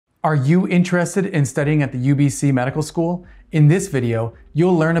Are you interested in studying at the UBC Medical School? In this video,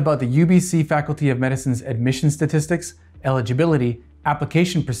 you'll learn about the UBC Faculty of Medicine's admission statistics, eligibility,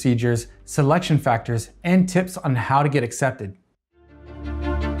 application procedures, selection factors, and tips on how to get accepted.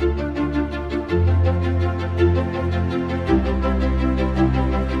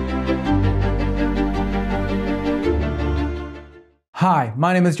 Hi,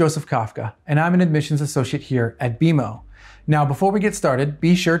 my name is Joseph Kafka, and I'm an admissions associate here at BeMo. Now, before we get started,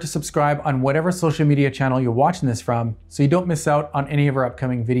 be sure to subscribe on whatever social media channel you're watching this from so you don't miss out on any of our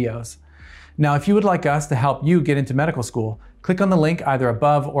upcoming videos. Now, if you would like us to help you get into medical school, click on the link either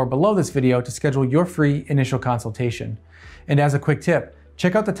above or below this video to schedule your free initial consultation. And as a quick tip,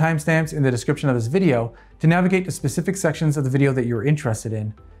 check out the timestamps in the description of this video to navigate to specific sections of the video that you're interested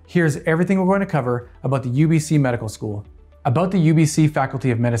in. Here's everything we're going to cover about the UBC Medical School. About the UBC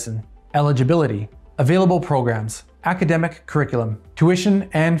Faculty of Medicine: eligibility, available programs, academic curriculum, tuition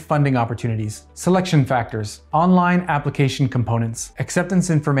and funding opportunities, selection factors, online application components, acceptance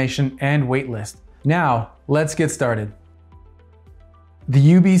information, and waitlist. Now, let's get started.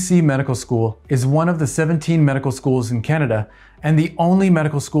 The UBC Medical School is one of the 17 medical schools in Canada and the only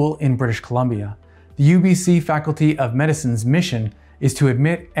medical school in British Columbia. The UBC Faculty of Medicine's mission is to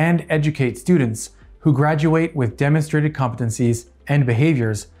admit and educate students who graduate with demonstrated competencies and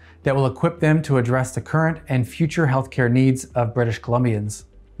behaviors that will equip them to address the current and future healthcare needs of British Columbians.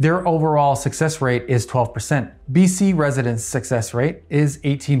 Their overall success rate is 12%. BC residents' success rate is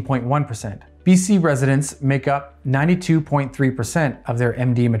 18.1%. BC residents make up 92.3% of their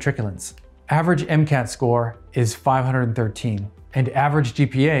MD matriculants. Average MCAT score is 513, and average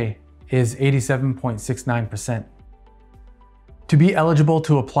GPA is 87.69%. To be eligible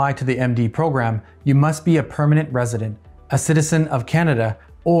to apply to the MD program, you must be a permanent resident, a citizen of Canada,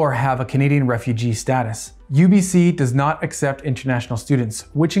 or have a Canadian refugee status. UBC does not accept international students,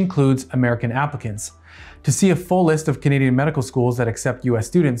 which includes American applicants. To see a full list of Canadian medical schools that accept US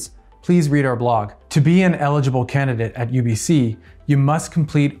students, please read our blog. To be an eligible candidate at UBC, you must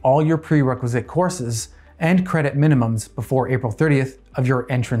complete all your prerequisite courses and credit minimums before April 30th of your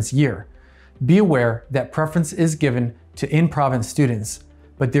entrance year. Be aware that preference is given to in-province students,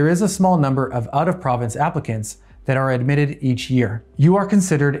 but there is a small number of out-of-province applicants that are admitted each year. You are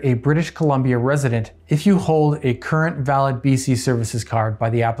considered a British Columbia resident if you hold a current valid BC Services card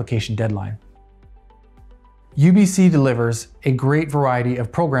by the application deadline. UBC delivers a great variety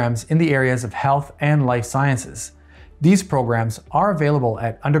of programs in the areas of health and life sciences. These programs are available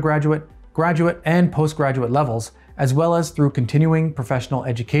at undergraduate, graduate, and postgraduate levels, as well as through continuing professional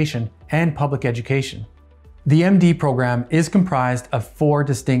education and public education. The MD program is comprised of 4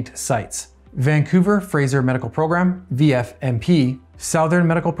 distinct sites: Vancouver Fraser Medical Program, VFMP, Southern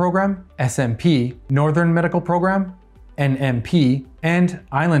Medical Program, SMP, Northern Medical Program, NMP, and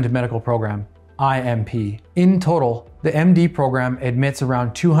Island Medical Program, IMP. In total, the MD program admits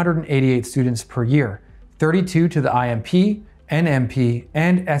around 288 students per year, 32 to the IMP, NMP,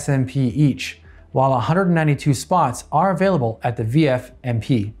 and SMP each, while 192 spots are available at the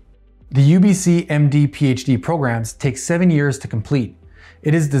VFMP. The UBC MD PhD programs take 7 years to complete.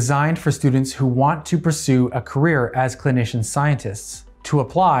 It is designed for students who want to pursue a career as clinician scientists. To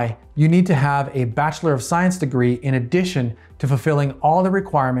apply, you need to have a Bachelor of Science degree in addition to fulfilling all the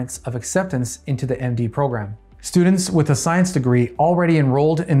requirements of acceptance into the MD program. Students with a science degree already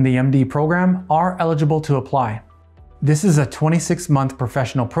enrolled in the MD program are eligible to apply. This is a 26-month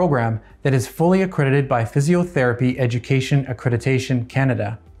professional program that is fully accredited by Physiotherapy Education Accreditation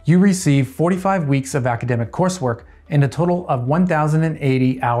Canada. You receive 45 weeks of academic coursework and a total of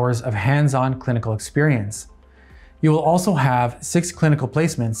 1,080 hours of hands-on clinical experience. You will also have 6 clinical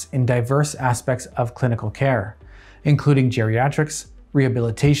placements in diverse aspects of clinical care, including geriatrics,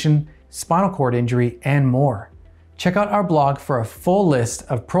 rehabilitation, spinal cord injury, and more. Check out our blog for a full list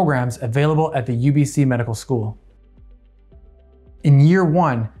of programs available at the UBC Medical School. In year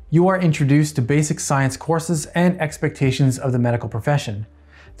 1, you are introduced to basic science courses and expectations of the medical profession.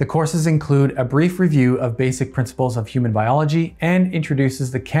 The courses include a brief review of basic principles of human biology and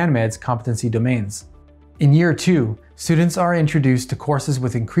introduces the CanMed's competency domains. In year 2, students are introduced to courses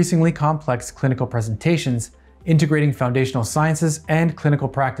with increasingly complex clinical presentations, integrating foundational sciences and clinical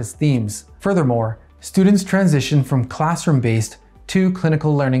practice themes. Furthermore, students transition from classroom-based to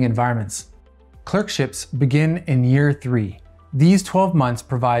clinical learning environments. Clerkships begin in year 3. These 12 months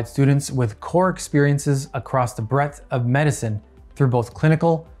provide students with core experiences across the breadth of medicine through both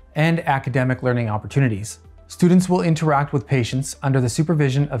clinical and academic learning opportunities. Students will interact with patients under the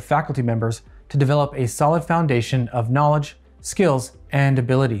supervision of faculty members to develop a solid foundation of knowledge, skills, and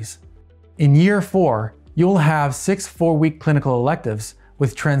abilities. In year 4, you'll have 6 4-week clinical electives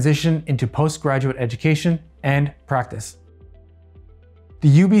with transition into postgraduate education and practice.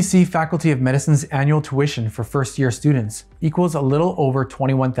 The UBC Faculty of Medicine's annual tuition for first-year students equals a little over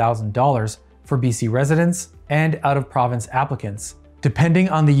 $21,000 for BC residents and out-of-province applicants. Depending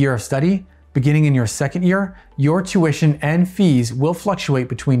on the year of study, beginning in your second year, your tuition and fees will fluctuate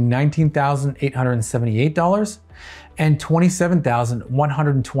between $19,878 and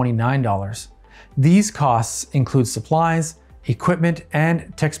 $27,129. These costs include supplies, equipment,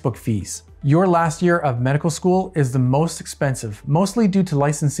 and textbook fees. Your last year of medical school is the most expensive, mostly due to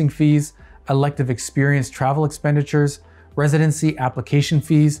licensing fees, elective experience travel expenditures, residency application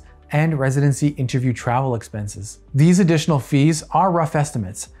fees, and residency interview travel expenses. These additional fees are rough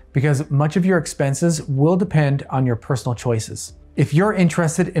estimates because much of your expenses will depend on your personal choices. If you're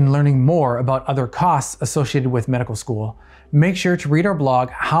interested in learning more about other costs associated with medical school, make sure to read our blog,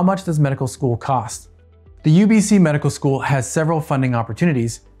 How Much Does Medical School Cost? The UBC Medical School has several funding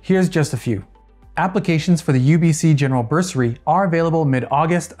opportunities. Here's just a few. Applications for the UBC General Bursary are available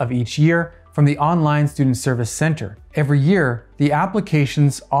mid-August of each year from the Online Student Service Center. Every year, the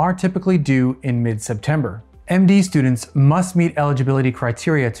applications are typically due in mid-September. MD students must meet eligibility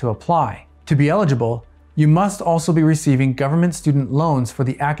criteria to apply. To be eligible, you must also be receiving government student loans for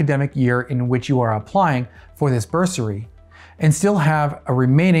the academic year in which you are applying for this bursary, and still have a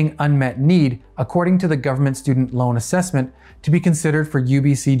remaining unmet need according to the government student loan assessment to be considered for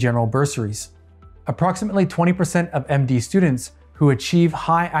UBC general bursaries. Approximately 20% of MD students who achieve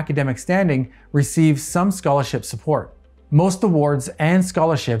high academic standing receive some scholarship support. Most awards and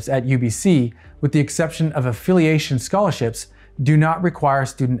scholarships at UBC, with the exception of affiliation scholarships, do not require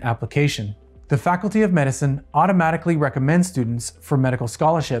student application. The Faculty of Medicine automatically recommends students for medical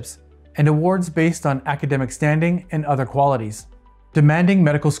scholarships and awards based on academic standing and other qualities. Demanding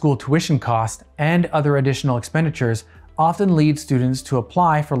medical school tuition cost and other additional expenditures often lead students to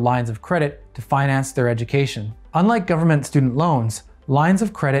apply for lines of credit to finance their education. Unlike government student loans, lines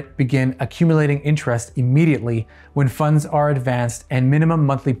of credit begin accumulating interest immediately when funds are advanced and minimum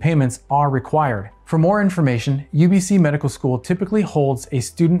monthly payments are required. For more information, UBC Medical School typically holds a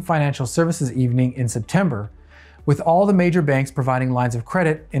student financial services evening in September, with all the major banks providing lines of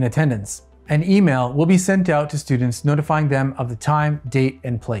credit in attendance. An email will be sent out to students notifying them of the time, date,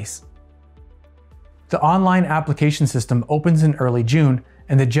 and place. The online application system opens in early June,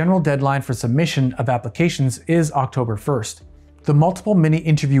 and the general deadline for submission of applications is October 1st. The multiple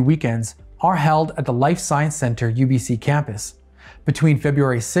mini-interview weekends are held at the Life Science Center UBC campus between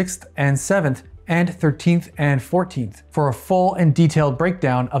February 6th and 7th and 13th and 14th. For a full and detailed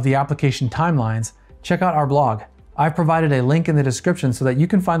breakdown of the application timelines, check out our blog. I've provided a link in the description so that you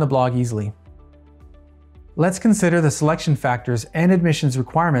can find the blog easily. Let's consider the selection factors and admissions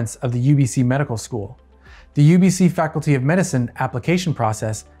requirements of the UBC Medical School. The UBC Faculty of Medicine application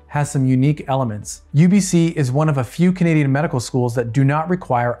process has some unique elements. UBC is one of a few Canadian medical schools that do not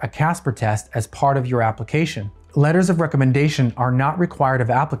require a CASPER test as part of your application. Letters of recommendation are not required of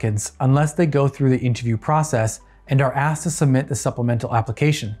applicants unless they go through the interview process and are asked to submit the supplemental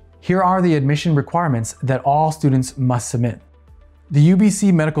application. Here are the admission requirements that all students must submit. The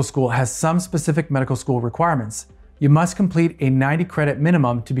UBC Medical School has some specific medical school requirements. You must complete a 90 credit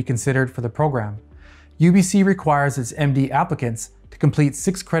minimum to be considered for the program. UBC requires its MD applicants to complete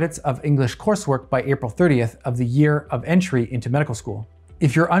 6 credits of English coursework by April 30th of the year of entry into medical school.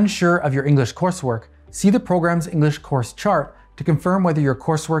 If you're unsure of your English coursework, see the program's English course chart to confirm whether your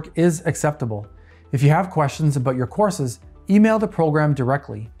coursework is acceptable. If you have questions about your courses, email the program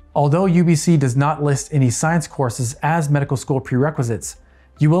directly. Although UBC does not list any science courses as medical school prerequisites,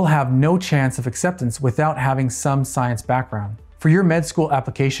 you will have no chance of acceptance without having some science background. For your med school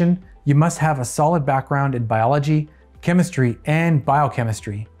application, you must have a solid background in biology, chemistry, and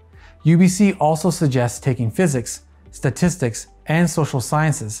biochemistry. UBC also suggests taking physics, statistics, and social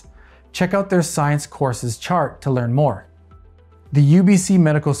sciences. Check out their science courses chart to learn more. The UBC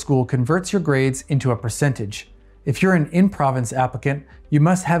Medical School converts your grades into a percentage. If you're an in-province applicant, you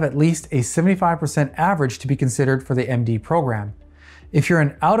must have at least a 75% average to be considered for the MD program. If you're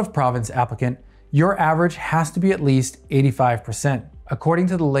an out-of-province applicant, your average has to be at least 85%. According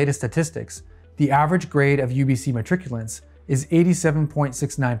to the latest statistics, the average grade of UBC matriculants is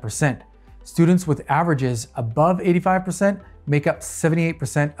 87.69%. Students with averages above 85% make up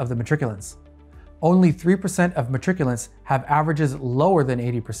 78% of the matriculants. Only 3% of matriculants have averages lower than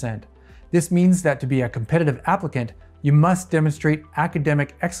 80%. This means that to be a competitive applicant, you must demonstrate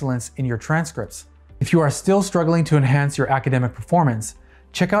academic excellence in your transcripts. If you are still struggling to enhance your academic performance,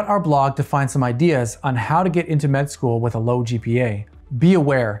 check out our blog to find some ideas on how to get into med school with a low GPA. Be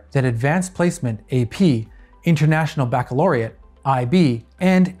aware that Advanced Placement (AP), International Baccalaureate, IB,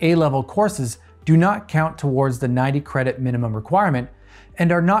 and A-level courses do not count towards the 90 credit minimum requirement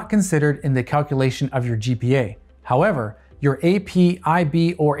and are not considered in the calculation of your GPA. However, your AP,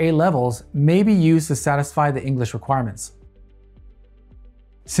 IB, or A-levels may be used to satisfy the English requirements.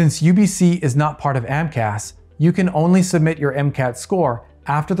 Since UBC is not part of AMCAS, you can only submit your MCAT score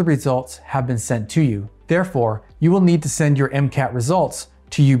after the results have been sent to you. Therefore, you will need to send your MCAT results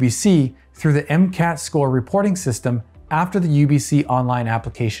to UBC through the MCAT score reporting system after the UBC online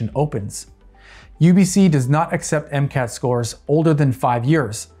application opens. UBC does not accept MCAT scores older than 5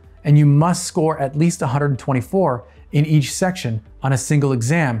 years, and you must score at least 124 in each section on a single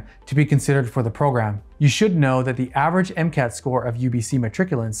exam to be considered for the program. You should know that the average MCAT score of UBC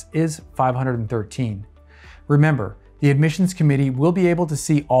matriculants is 513. Remember, the admissions committee will be able to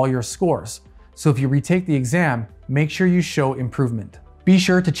see all your scores, so if you retake the exam, make sure you show improvement. Be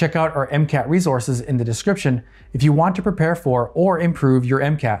sure to check out our MCAT resources in the description if you want to prepare for or improve your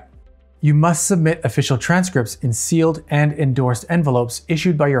MCAT. You must submit official transcripts in sealed and endorsed envelopes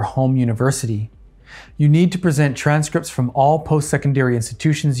issued by your home university. You need to present transcripts from all post-secondary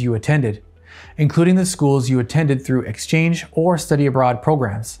institutions you attended, including the schools you attended through exchange or study abroad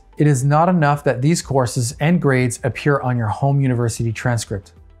programs. It is not enough that these courses and grades appear on your home university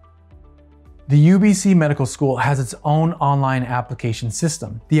transcript. The UBC Medical School has its own online application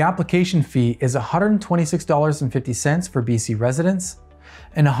system. The application fee is $126.50 for BC residents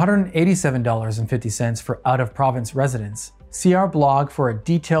and $187.50 for out-of-province residents. See our blog for a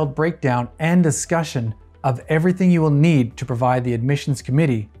detailed breakdown and discussion of everything you will need to provide the admissions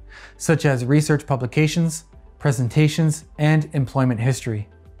committee, such as research publications, presentations, and employment history.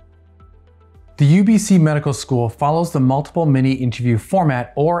 The UBC Medical School follows the multiple mini-interview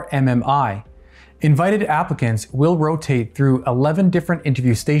format, or MMI. Invited applicants will rotate through 11 different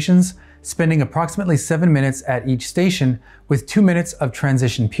interview stations, spending approximately 7 minutes at each station with 2 minutes of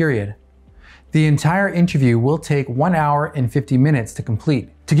transition period. The entire interview will take 1 hour and 50 minutes to complete.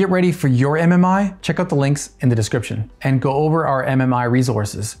 To get ready for your MMI, check out the links in the description and go over our MMI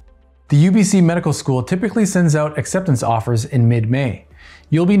resources. The UBC Medical School typically sends out acceptance offers in mid-May.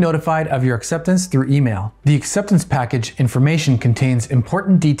 You'll be notified of your acceptance through email. The acceptance package information contains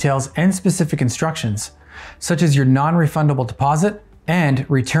important details and specific instructions, such as your non-refundable deposit and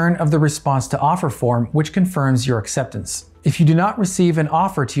return of the response to offer form, which confirms your acceptance. If you do not receive an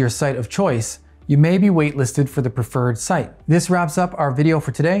offer to your site of choice, you may be waitlisted for the preferred site. This wraps up our video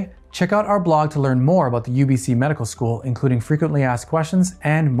for today. Check out our blog to learn more about the UBC Medical School, including frequently asked questions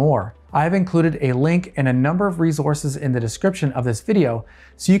and more. I have included a link and a number of resources in the description of this video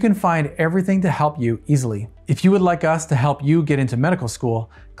so you can find everything to help you easily. If you would like us to help you get into medical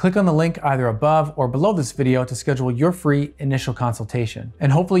school, click on the link either above or below this video to schedule your free initial consultation.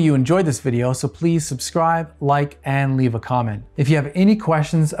 And hopefully you enjoyed this video, so please subscribe, like, and leave a comment. If you have any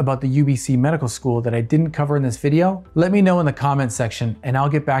questions about the UBC Medical School that I didn't cover in this video, let me know in the comment section and I'll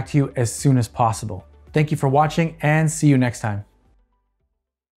get back to you as soon as possible. Thank you for watching and see you next time.